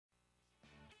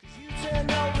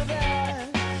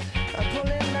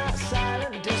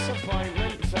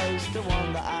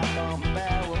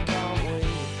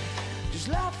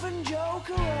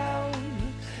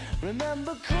around.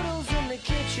 Remember cuddles in the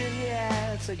kitchen,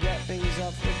 yeah, to get things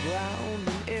off the ground.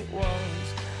 And it was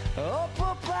up,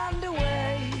 up and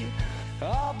away.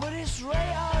 Oh, but it's really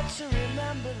hard to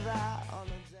remember that on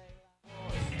a day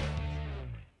like that.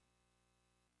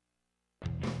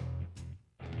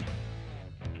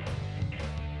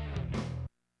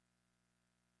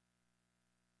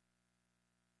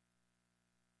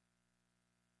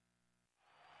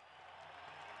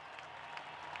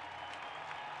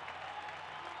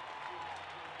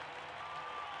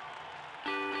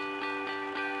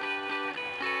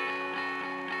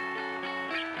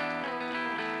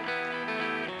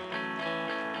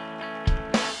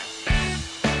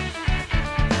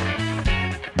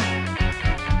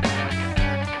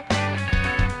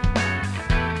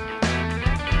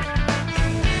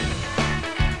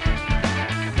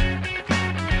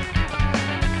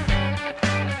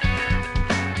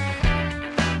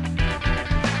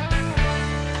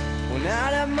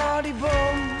 Mardy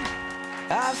bum,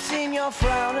 I've seen your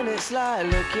frown and it's like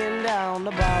looking down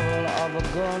the barrel of a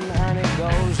gun and it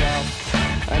goes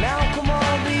off. And how come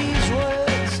all these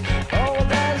words? Oh,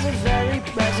 there's a very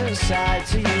pleasant side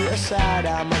to you, a side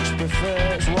I much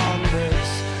prefer. It's one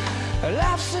that's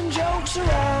laughs and jokes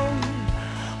around.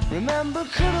 Remember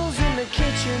cuddles in the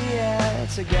kitchen, yeah,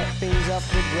 to get things off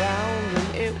the ground.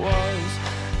 And it was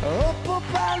up,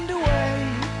 up and away.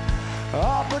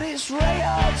 Oh, but it's really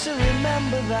hard to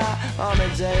remember that on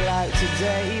a day like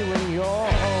today, when you're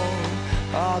all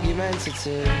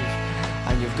argumentative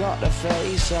and you've got the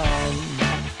face on.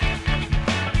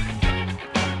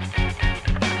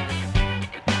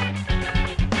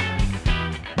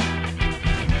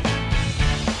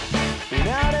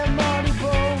 Now then, Mardy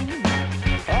bum,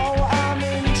 oh, I'm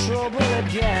in trouble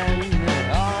again,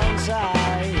 aren't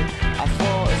I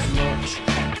thought as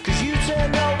much, 'cause you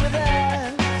turned over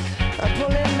there and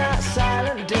pulling that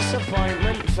silent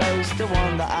disappointment face, the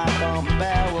one that I can't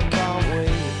bear. Well, can't we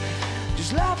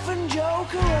just laugh and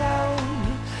joke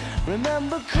around?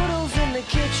 Remember cuddles in the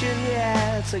kitchen,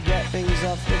 yeah, to get things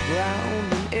off the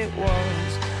ground. And it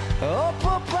was up,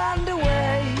 up and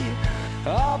away.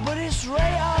 Oh, but it's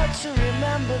really hard to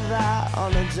remember that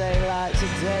on a day like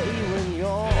today, when you're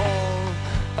all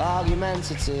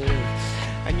argumentative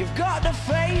and you've got the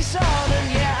face on.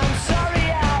 And yeah, I'm sorry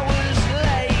I was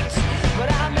late,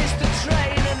 but I missed the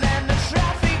train and then the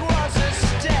traffic was a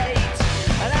state.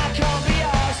 And I can't be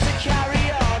asked to carry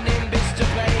on in this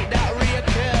debate that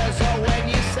reoccurs. Or when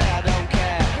you say I don't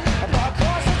care, but of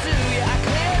course I do, yeah, I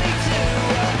clearly do.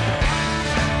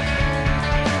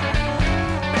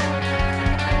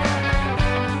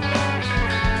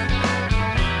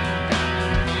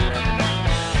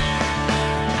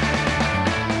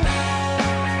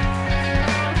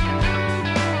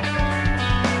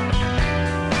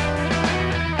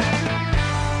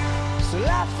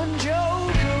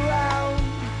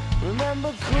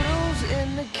 Cuddles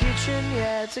in the kitchen,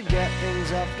 yeah, to get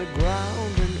things off the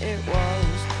ground. And it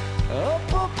was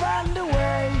up, up and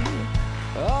away.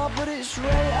 Oh, but it's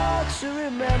really hard to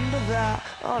remember that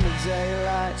on a day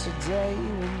like today,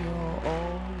 when you're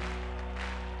all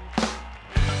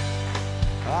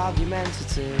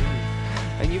argumentative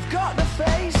and you've got the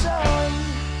face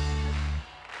on.